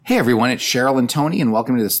Hey everyone, it's Cheryl and Tony, and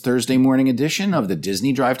welcome to this Thursday morning edition of the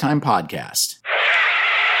Disney Drive Time Podcast.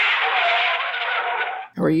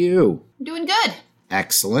 How are you? I'm doing good.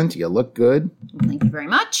 Excellent. You look good. Thank you very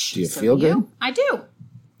much. Do you feel good? I do.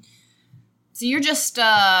 So you're just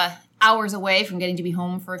hours away from getting to be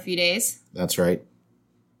home for a few days? That's right.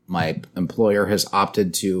 My employer has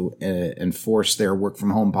opted to enforce their work from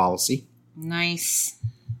home policy. Nice.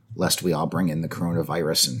 Lest we all bring in the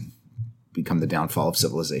coronavirus and become the downfall of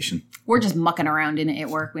civilization. We're just mucking around in it at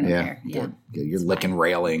work. We don't care. Yeah. You're licking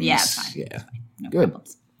railings. Yeah, it's fine. Yeah. No Good.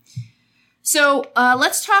 problems. So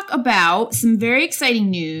let's talk about some very exciting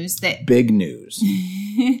news that Big news.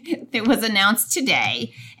 that was announced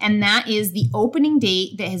today, and that is the opening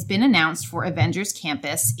date that has been announced for Avengers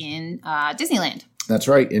Campus in Disneyland. That's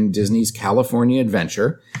right. In Disney's California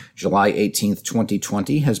Adventure, July 18th,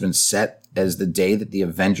 2020 has been set as the day that the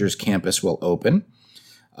Avengers Campus will open.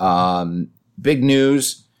 Big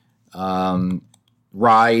news,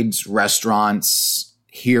 rides, restaurants,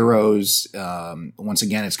 heroes. Once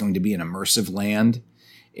again, it's going to be an immersive land.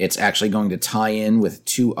 It's actually going to tie in with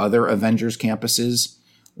two other Avengers campuses,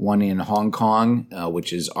 one in Hong Kong,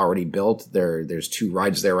 which is already built. There's two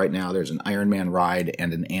rides there right now. There's an Iron Man ride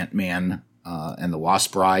and an Ant-Man and the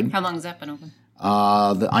Wasp ride. How long has that been open?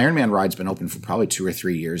 The Iron Man ride's been open for probably 2 or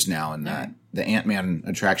 3 years now, and the Ant-Man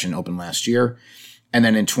attraction opened last year. And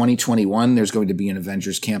then in 2021, there's going to be an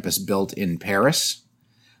Avengers campus built in Paris.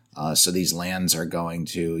 So these lands are going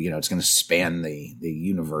to, it's going to span the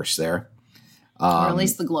universe there. Or at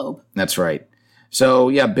least the globe. That's right. So,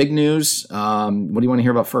 yeah, big news. What do you want to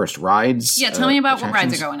hear about first? Rides? Yeah, tell me about what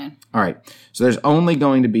rides attractions? are going in. All right. So there's only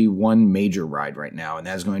going to be one major ride right now, and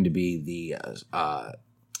that's going to be the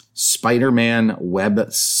Spider-Man Web. What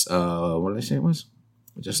did I say it was?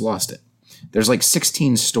 I just lost it. There's like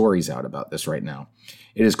 16 stories out about this right now.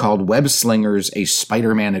 It is called Web Slingers, a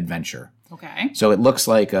Spider-Man Adventure. Okay. So it looks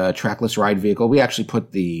like a trackless ride vehicle. We actually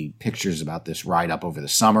put the pictures about this ride up over the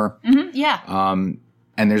summer. Mm-hmm, yeah.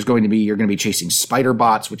 And you're going to be chasing spider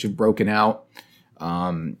bots, which have broken out.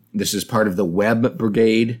 This is part of the Web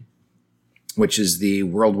Brigade, which is the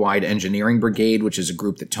Worldwide Engineering Brigade, which is a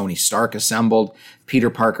group that Tony Stark assembled. Peter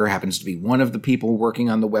Parker happens to be one of the people working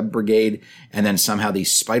on the Web Brigade, and then somehow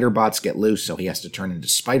these spider bots get loose, so he has to turn into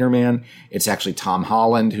Spider-Man. It's actually Tom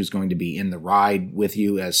Holland who's going to be in the ride with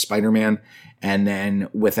you as Spider-Man. And then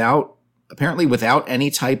without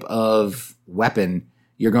any type of weapon,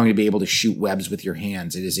 you're going to be able to shoot webs with your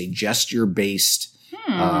hands. It is a gesture-based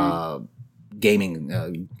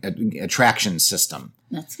gaming attraction system.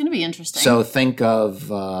 That's going to be interesting. So think of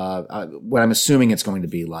what I'm assuming it's going to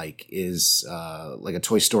be like is like a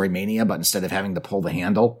Toy Story Mania, but instead of having to pull the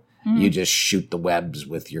handle, you just shoot the webs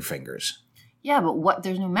with your fingers. Yeah, but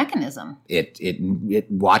there's no mechanism.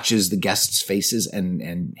 It watches the guests' faces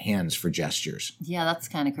and hands for gestures. Yeah, that's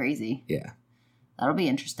kind of crazy. Yeah. That'll be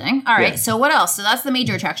interesting. All right, Yeah. So what else? So that's the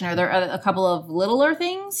major attraction. Are there a couple of littler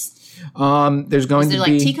things? There's going Is to there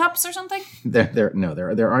be like teacups or something? There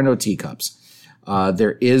are no teacups.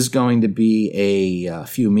 There is going to be a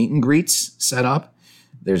few meet and greets set up.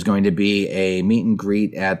 There's going to be a meet and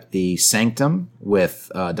greet at the Sanctum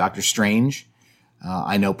with Doctor Strange.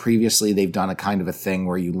 I know previously they've done a kind of a thing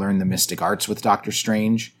where you learn the mystic arts with Doctor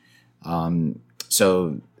Strange.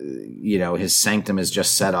 So his Sanctum is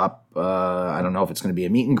just set up. I don't know if it's going to be a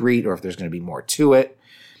meet and greet or if there's going to be more to it.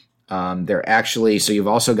 So you've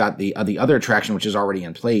also got the other attraction, which is already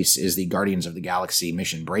in place, is the Guardians of the Galaxy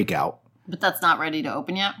Mission Breakout. But that's not ready to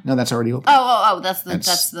open yet? No, that's already open. Oh, that's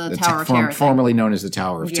the Tower of Terror. Formerly known as the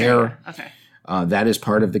Tower of Terror. Yeah. Okay. That is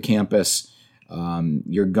part of the campus.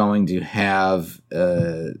 You're going to have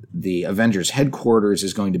the Avengers headquarters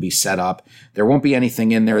is going to be set up. There won't be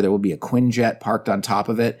anything in there. There will be a Quinjet parked on top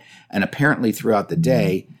of it. And apparently throughout the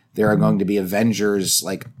day, there are going to be Avengers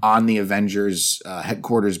like on the Avengers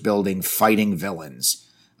headquarters building fighting villains.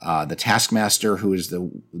 The Taskmaster, who is the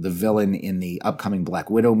villain in the upcoming Black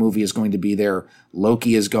Widow movie, is going to be there.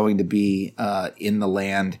 Loki is going to be in the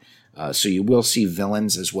land. So you will see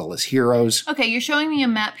villains as well as heroes. Okay, you're showing me a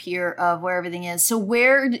map here of where everything is. So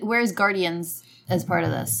where is Guardians as part of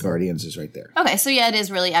this? Guardians is right there. Okay, so yeah, it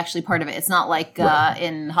is really actually part of it. It's not like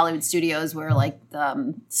in Hollywood studios where like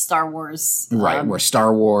Star Wars. Where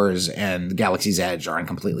Star Wars and Galaxy's Edge are on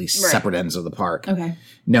completely separate ends of the park. Okay.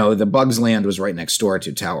 No, the Bugs Land was right next door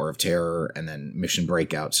to Tower of Terror and then Mission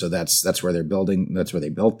Breakout. So that's where they're building. That's where they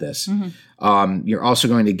built this. Mm-hmm. You're also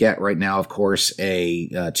going to get right now, of course,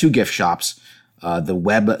 two gift shops. The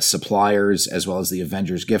Web Suppliers as well as the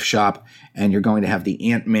Avengers gift shop. And you're going to have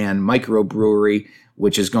the Ant-Man microbrewery,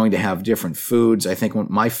 which is going to have different foods. I think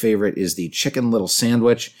my favorite is the Chicken Little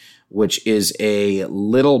Sandwich, which is a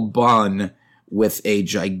little bun with a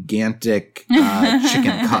gigantic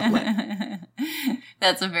chicken cutlet.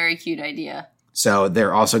 That's a very cute idea. So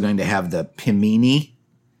they're also going to have the Pimini.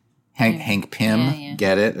 Hank Pym, Yeah.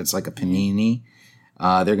 get it? It's like a panini.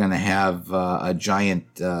 They're going to have a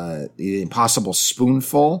giant Impossible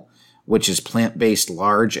Spoonful, which is plant-based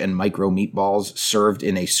large and micro meatballs served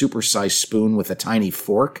in a supersized spoon with a tiny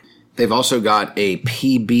fork. They've also got a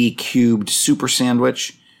PB cubed super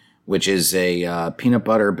sandwich, which is a peanut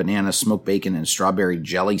butter, banana, smoked bacon, and strawberry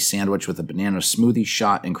jelly sandwich with a banana smoothie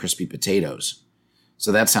shot and crispy potatoes.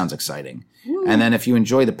 So that sounds exciting. Ooh. And then if you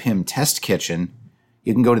enjoy the Pym Test Kitchen,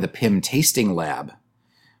 you can go to the Pym Tasting Lab,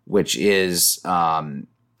 which is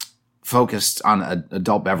focused on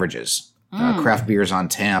adult beverages, craft beers on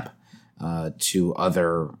tap, to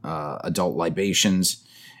other adult libations.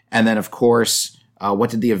 And then, of course, what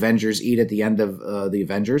did the Avengers eat at the end of the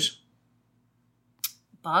Avengers?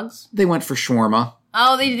 Bugs? They went for shawarma.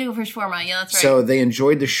 Oh, they do for shawarma. Yeah, that's right. So they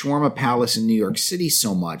enjoyed the Shawarma Palace in New York City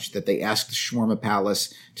so much that they asked the Shawarma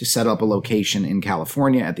Palace to set up a location in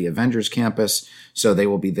California at the Avengers campus. So they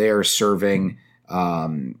will be there serving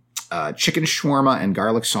chicken shawarma and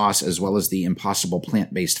garlic sauce, as well as the Impossible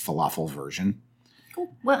plant-based falafel version.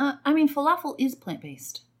 Cool. Well, I mean, falafel is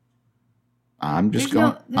plant-based. I'm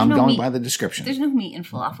going meat. by the description. There's no meat in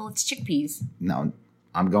falafel. It's chickpeas. No,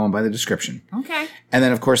 I'm going by the description. Okay. And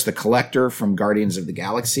then, of course, the Collector from Guardians of the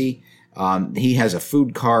Galaxy. He has a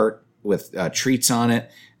food cart with treats on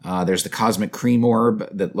it. There's the Cosmic Cream Orb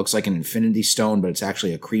that looks like an infinity stone, but it's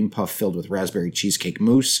actually a cream puff filled with raspberry cheesecake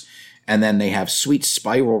mousse. And then they have sweet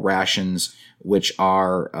spiral rations, which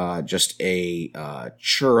are just a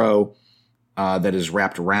churro that is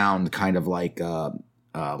wrapped around kind of like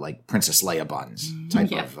Princess Leia buns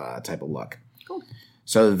type of look. Cool.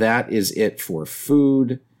 So that is it for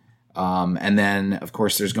food. And then, of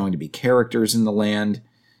course, there's going to be characters in the land.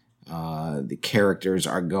 The characters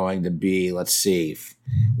are going to be, let's see,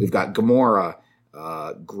 we've got Gamora,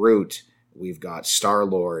 Groot, we've got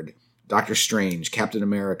Star-Lord, Doctor Strange, Captain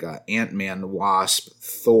America, Ant-Man, Wasp,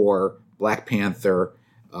 Thor, Black Panther,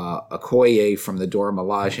 Okoye from the Dora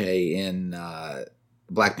Milaje in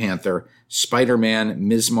Black Panther, Spider-Man,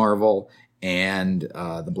 Ms. Marvel, and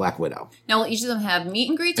the Black Widow. Now, will each of them have meet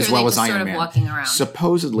and greets, as or well are they as just Iron sort Man. of walking around?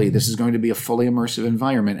 Supposedly, this is going to be a fully immersive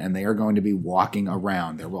environment, and they are going to be walking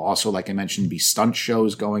around. There will also, like I mentioned, be stunt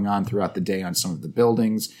shows going on throughout the day on some of the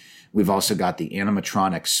buildings. We've also got the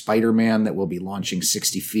animatronic Spider-Man that will be launching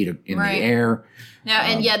 60 feet in the air. Now,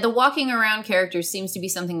 and the walking around characters seems to be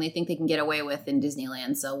something they think they can get away with in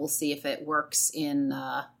Disneyland, so we'll see if it works in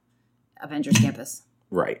Avengers Campus.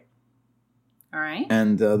 Right. All right.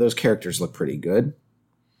 And those characters look pretty good.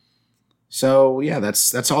 So, yeah,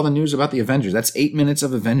 that's all the news about the Avengers. That's 8 minutes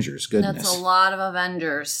of Avengers. Goodness. That's a lot of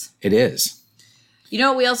Avengers. It is. You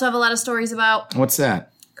know what we also have a lot of stories about? What's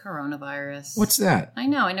that? Coronavirus. What's that? I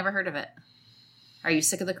know. I never heard of it. Are you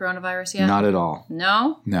sick of the coronavirus yet? Not at all.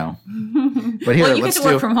 No? No. But here, well, you get to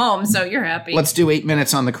work from home, so you're happy. Let's do 8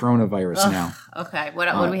 minutes on the coronavirus now. Okay. What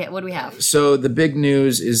do we have? So the big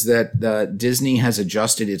news is that Disney has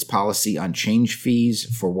adjusted its policy on change fees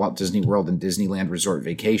for Walt Disney World and Disneyland Resort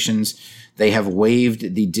vacations. They have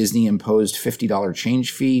waived the Disney-imposed $50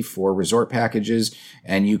 change fee for resort packages,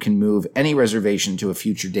 and you can move any reservation to a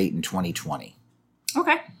future date in 2020.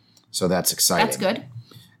 Okay. So that's exciting. That's good.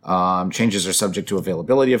 Changes are subject to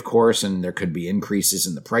availability, of course, and there could be increases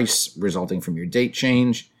in the price resulting from your date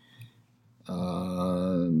change.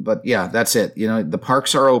 But yeah, that's it. You know, the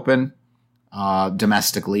parks are open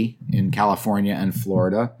domestically in California and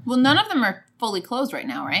Florida. Well, none of them are fully closed right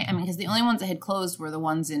now, right? I mean, because the only ones that had closed were the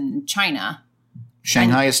ones in China.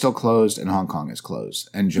 Shanghai is still closed and Hong Kong is closed.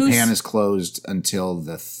 And Japan is closed until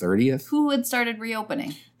the 30th. Who had started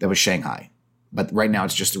reopening? That was Shanghai. But right now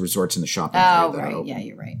it's just the resorts and the shopping. Oh, right. Yeah,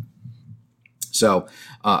 you're right. So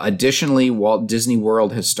additionally, Walt Disney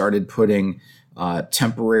World has started putting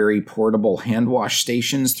temporary portable hand wash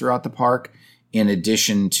stations throughout the park in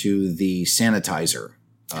addition to the sanitizer.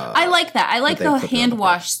 I like that. I like the hand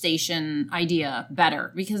wash station idea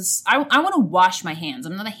better because I want to wash my hands.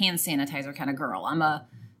 I'm not a hand sanitizer kind of girl. I'm a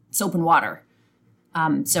soap and water.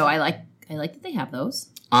 So I like that they have those.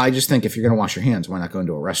 I just think if you're going to wash your hands, why not go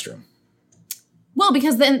into a restroom? Well,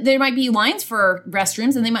 because then there might be lines for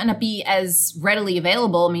restrooms and they might not be as readily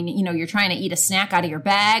available. I mean, you know, you're trying to eat a snack out of your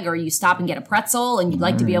bag or you stop and get a pretzel and you'd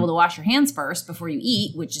like to be able to wash your hands first before you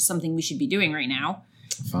eat, which is something we should be doing right now.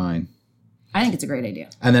 Fine. I think it's a great idea.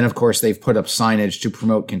 And then, of course, they've put up signage to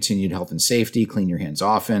promote continued health and safety. Clean your hands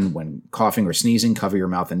often. When coughing or sneezing, cover your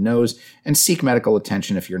mouth and nose, and seek medical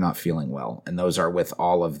attention if you're not feeling well. And those are with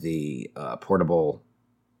all of the portable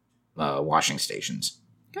washing stations.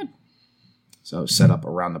 Good. So set up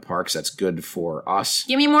around the parks. That's good for us.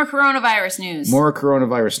 Give me more coronavirus news. More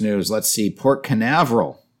coronavirus news. Let's see. Port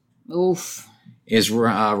Canaveral Oof.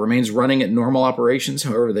 remains running at normal operations.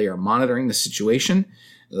 However, they are monitoring the situation.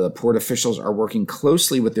 The port officials are working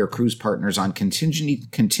closely with their cruise partners on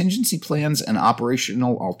contingency plans and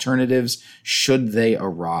operational alternatives should they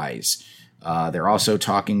arise. They're also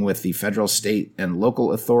talking with the federal, state, and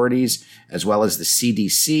local authorities, as well as the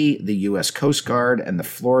CDC, the U.S. Coast Guard, and the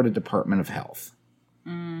Florida Department of Health.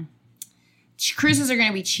 Cruises are going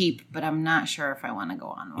to be cheap, but I'm not sure if I want to go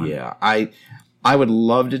on one. Yeah, I would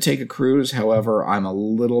love to take a cruise. However, I'm a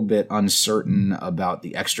little bit uncertain about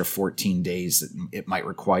the extra 14 days that it might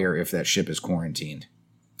require if that ship is quarantined.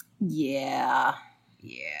 Yeah.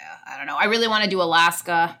 I don't know. I really want to do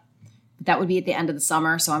Alaska. That would be at the end of the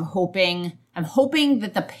summer. So I'm hoping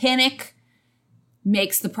that the panic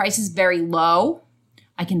makes the prices very low.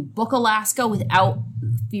 I can book Alaska without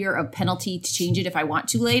fear of penalty to change it if I want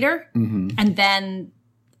to later. Mm-hmm. And then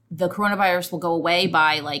the coronavirus will go away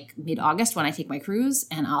by like mid-August when I take my cruise,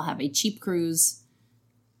 and I'll have a cheap cruise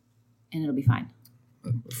and it'll be fine.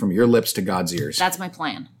 From your lips to God's ears. That's my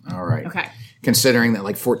plan. All right. Okay. Considering that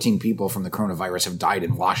like 14 people from the coronavirus have died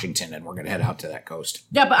in Washington, and we're going to head out to that coast.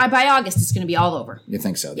 Yeah, but by August, it's going to be all over. You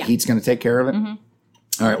think so? The heat's going to take care of it?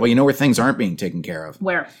 Mm-hmm. All right. Well, you know where things aren't being taken care of?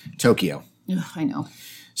 Where? Tokyo. Ugh, I know.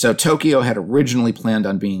 So Tokyo had originally planned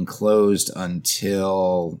on being closed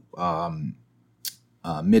until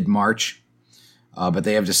mid-March, but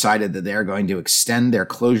they have decided that they're going to extend their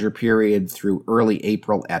closure period through early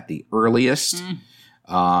April at the earliest.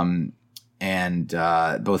 And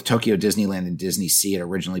both Tokyo Disneyland and Disney Sea had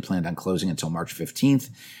originally planned on closing until March 15th.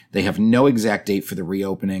 They have no exact date for the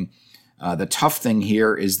reopening. The tough thing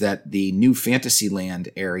here is that the new Fantasyland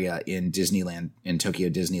area in Tokyo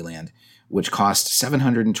Disneyland, which cost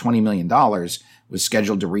 $720 million, was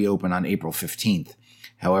scheduled to reopen on April 15th.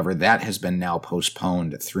 However, that has been now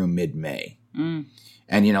postponed through mid-May. And,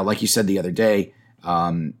 like you said the other day,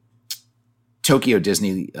 Tokyo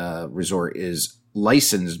Disney Resort is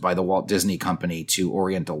licensed by the Walt Disney Company to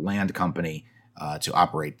Oriental Land Company to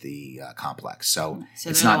operate the complex. So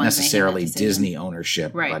it's not necessarily Disney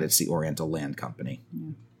ownership, right, but it's the Oriental Land Company.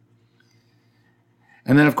 Yeah.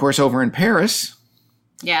 And then, of course, over in Paris.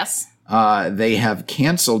 Yes. They have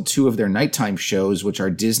canceled 2 of their nighttime shows, which are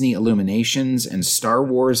Disney Illuminations and Star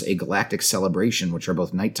Wars: A Galactic Celebration, which are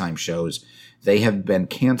both nighttime shows. They have been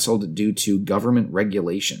canceled due to government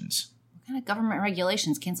regulations. What kind of government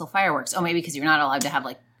regulations cancel fireworks? Oh, maybe because you're not allowed to have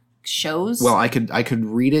like shows? Well, I could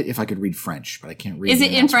read it if I could read French, but I can't read it. Is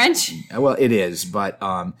it in French? Well, it is, but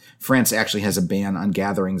France actually has a ban on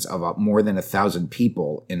gatherings of more than 1,000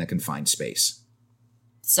 people in a confined space.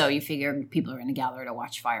 So you figure people are going to gather to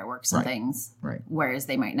watch fireworks and things. Right. Whereas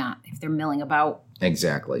they might not if they're milling about.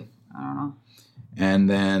 Exactly. I don't know. And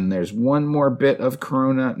then there's one more bit of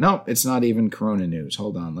Corona. No, it's not even Corona news.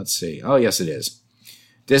 Hold on. Let's see. Oh, yes, it is.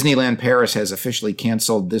 Disneyland Paris has officially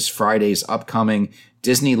canceled this Friday's upcoming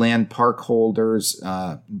Disneyland Park Holders,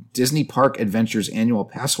 Disney Park Adventures annual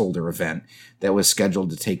pass holder event that was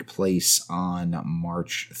scheduled to take place on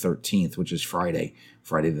March 13th, which is Friday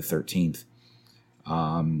the 13th.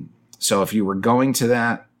 So if you were going to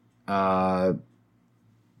that,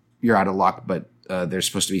 you're out of luck, but there's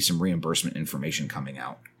supposed to be some reimbursement information coming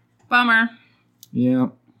out. Bummer. Yeah.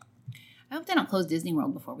 I hope they don't close Disney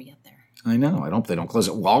World before we get there. I know. I hope they don't close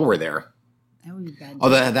it while we're there. That would be bad. Oh,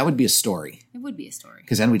 that would be a story. It would be a story.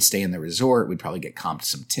 Because then we'd stay in the resort. We'd probably get comped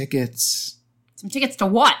some tickets. Some tickets to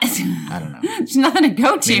what? I don't know. There's nothing to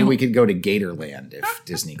go to. Maybe we could go to Gatorland if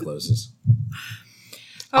Disney closes.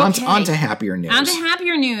 Okay. On to happier news. On to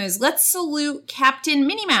happier news. Let's salute Captain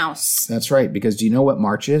Minnie Mouse. That's right. Because do you know what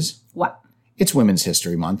March is? What? It's Women's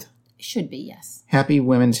History Month. It should be, yes. Happy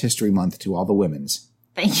Women's History Month to all the women's.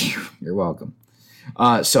 Thank you. You're welcome.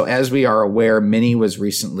 So as we are aware, Minnie was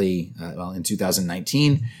recently, in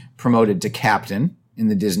 2019, promoted to captain in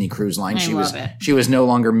the Disney Cruise Line. She was no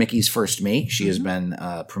longer Mickey's first mate. She has been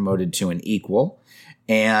promoted to an equal.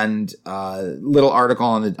 And little article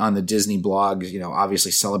on the Disney blog,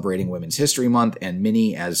 obviously celebrating Women's History Month and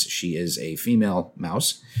Minnie as she is a female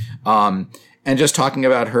mouse. And just talking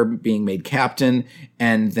about her being made captain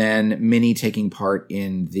and then Minnie taking part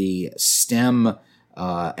in the STEM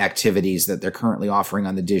activities that they're currently offering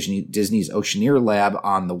on the Disney's Oceaneer Lab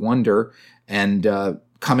on the Wonder. And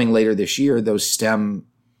coming later this year, those STEM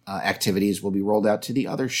activities will be rolled out to the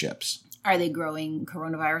other ships. Are they growing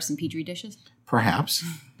coronavirus in Petri dishes? Perhaps.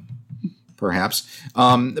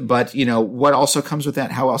 But, what also comes with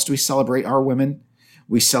that? How else do we celebrate our women?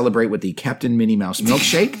 We celebrate with the Captain Minnie Mouse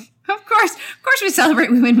milkshake. Of course. Of course we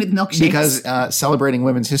celebrate women with milkshakes. Because celebrating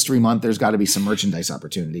Women's History Month, there's got to be some merchandise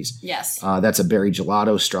opportunities. Yes. That's a berry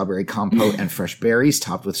gelato, strawberry compote, and fresh berries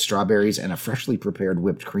topped with strawberries and a freshly prepared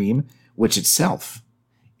whipped cream, which itself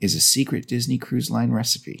is a secret Disney Cruise Line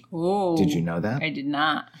recipe. Oh, Did you know that? I did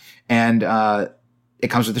not. And it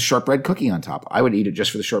comes with a shortbread cookie on top. I would eat it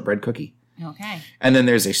just for the shortbread cookie. Okay. And then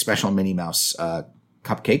there's a special Minnie Mouse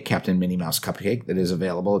cupcake, Captain Minnie Mouse cupcake, that is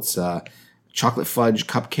available. It's chocolate fudge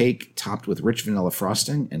cupcake topped with rich vanilla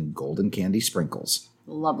frosting and golden candy sprinkles.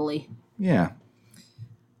 Lovely. Yeah.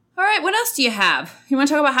 All right, what else do you have? You want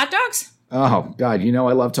to talk about hot dogs? Oh God, you know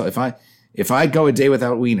I love to. If I go a day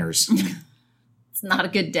without wieners, It's not a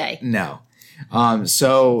good day. no.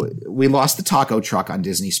 So we lost the taco truck on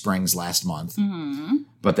Disney Springs last month,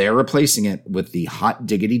 but they are replacing it with the Hot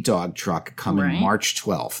Diggity Dog truck coming Right. March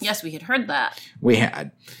 12th. Yes, we had heard that. We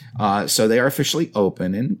had. So they are officially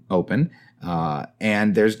open.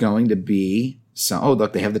 And there's going to be some. Oh,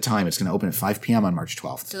 look, they have the time. It's going to open at 5 p.m. on March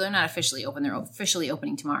 12th. So they're not officially open. They're officially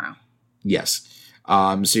opening tomorrow. Yes.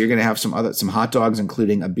 So you're going to have some hot dogs,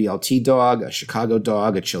 including a BLT dog, a Chicago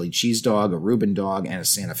dog, a chili cheese dog, a Reuben dog, and a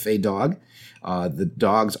Santa Fe dog.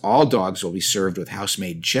 All dogs will be served with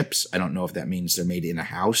house-made chips. I don't know if that means they're made in a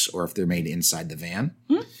house or if they're made inside the van.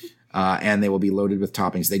 And they will be loaded with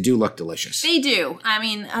toppings. They do look delicious. They do. I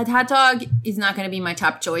mean, a hot dog is not going to be my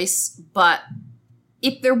top choice, but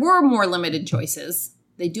if there were more limited choices,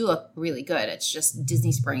 they do look really good. It's just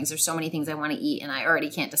Disney Springs. There's so many things I want to eat, and I already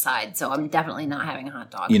can't decide. So I'm definitely not having a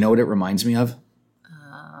hot dog. You know what it reminds me of?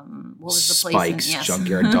 What was the place? Spike's Yes.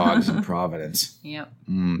 Junkyard Dogs in Providence. Yep.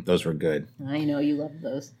 Those were good. I know you love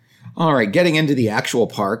those. All right, getting into the actual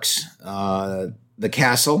parks, the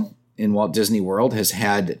castle in Walt Disney World has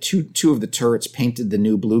had two of the turrets painted the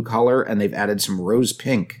new blue color, and they've added some rose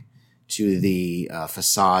pink to the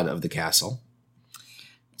facade of the castle.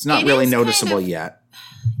 It's not It really is noticeable kind of- yet.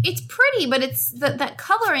 It's pretty, but it's that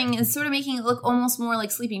coloring is sort of making it look almost more like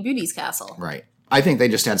Sleeping Beauty's castle. Right. I think they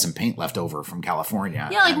just had some paint left over from California.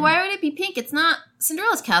 Yeah, like why would it be pink? It's not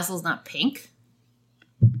Cinderella's castle is not pink.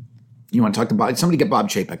 You want to talk to Bob? Somebody get Bob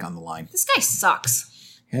Chapek on the line. This guy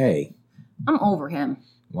sucks. Hey. I'm over him.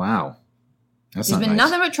 Wow. That's There's not been nice.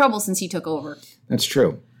 nothing but trouble since he took over. That's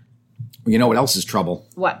true. You know what else is trouble?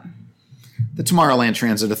 What? The Tomorrowland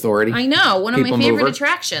Transit Authority. I know, one of my People favorite mover.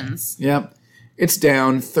 attractions. Yep. It's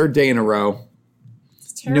down, third day in a row.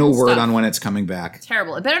 It's No terrible word stuff. on when it's coming back.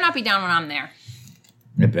 Terrible. It better not be down when I'm there.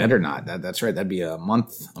 It better not. That's right. That'd be a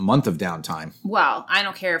month of downtime. Well, I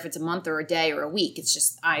don't care if it's a month or a day or a week. It's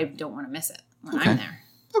just I don't want to miss it when Okay. I'm there.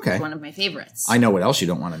 Okay. It's one of my favorites. I know what else you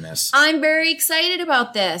don't want to miss. I'm very excited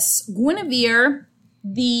about this. Guinevere,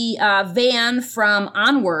 the van from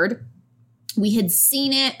Onward, we had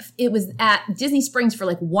seen it. It was at Disney Springs for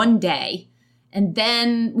like one day. And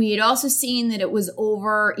then we had also seen that it was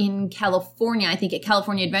over in California, I think at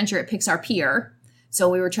California Adventure at Pixar Pier. So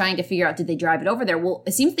we were trying to figure out, did they drive it over there? Well,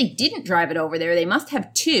 it seems they didn't drive it over there. They must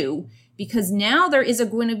have two, because now there is a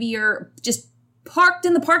Guinevere just parked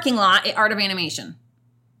in the parking lot at Art of Animation.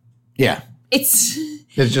 Yeah. It's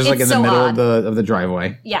It's just like in it's the so middle odd. of the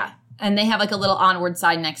driveway. Yeah. And they have like a little Onward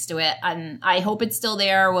sign next to it. And I hope it's still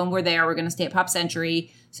there when we're there. We're going to stay at Pop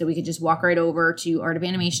Century so we could just walk right over to Art of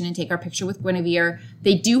Animation and take our picture with Guinevere.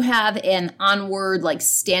 They do have an Onward like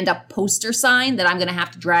stand-up poster sign that I'm going to have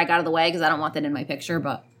to drag out of the way because I don't want that in my picture,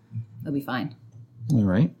 but it'll be fine. All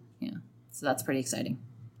right. Yeah. So that's pretty exciting.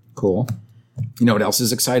 Cool. You know what else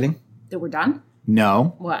is exciting? That we're done?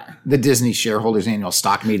 No. What? The Disney shareholders annual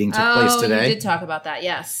stock meeting took place today. You did talk about that,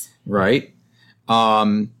 yes. Right.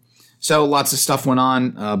 So lots of stuff went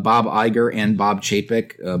on. Bob Iger and Bob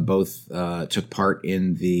Chapek both took part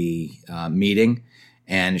in the meeting.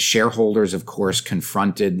 And shareholders, of course,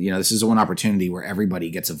 confronted, this is one opportunity where everybody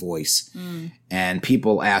gets a voice. And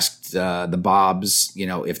people asked the Bobs,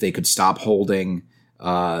 if they could stop holding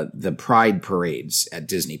the pride parades at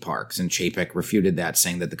Disney parks. And Chapek refuted that,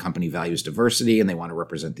 saying that the company values diversity and they want to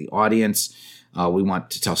represent the audience. We want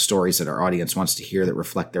to tell stories that our audience wants to hear that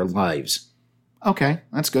reflect their lives. Okay,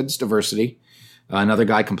 that's good. It's diversity. Another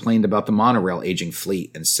guy complained about the monorail aging fleet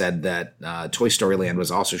and said that Toy Story Land was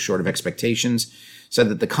also short of expectations, said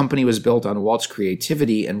that the company was built on Walt's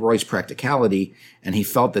creativity and Roy's practicality, and he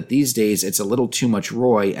felt that these days it's a little too much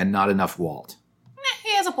Roy and not enough Walt.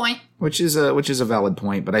 He has a point. Which is a valid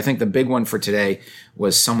point, but I think the big one for today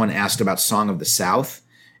was someone asked about Song of the South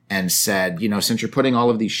and said, since you're putting all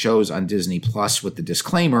of these shows on Disney Plus with the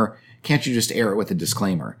disclaimer, can't you just air it with a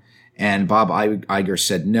disclaimer? And Bob Iger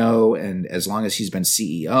said no, and as long as he's been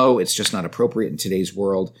CEO, it's just not appropriate in today's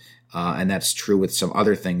world, and that's true with some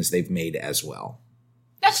other things they've made as well.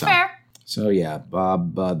 That's fair. So yeah,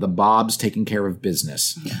 Bob, the Bob's taking care of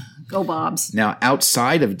business. Go Bobs. Now,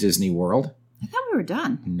 outside of Disney World, I thought we were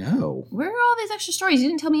done. no. Where are all these extra stories? You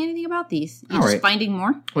didn't tell me anything about these. You're All just right. finding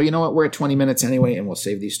more? Well, you know what? We're at 20 minutes anyway, and we'll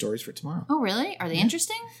save these stories for tomorrow. Oh, really? Are they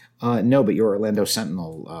interesting? No, but your Orlando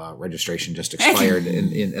Sentinel registration just expired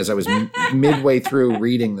as I was midway through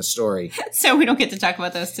reading the story, So we don't get to talk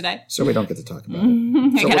about those today. so we don't get to talk about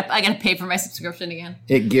it. I gotta pay for my subscription again.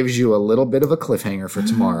 It gives you a little bit of a cliffhanger for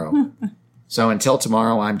tomorrow. So until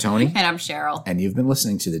tomorrow, I'm Tony, And I'm Cheryl. and you've been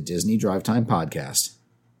listening to the Disney Drive Time Podcast.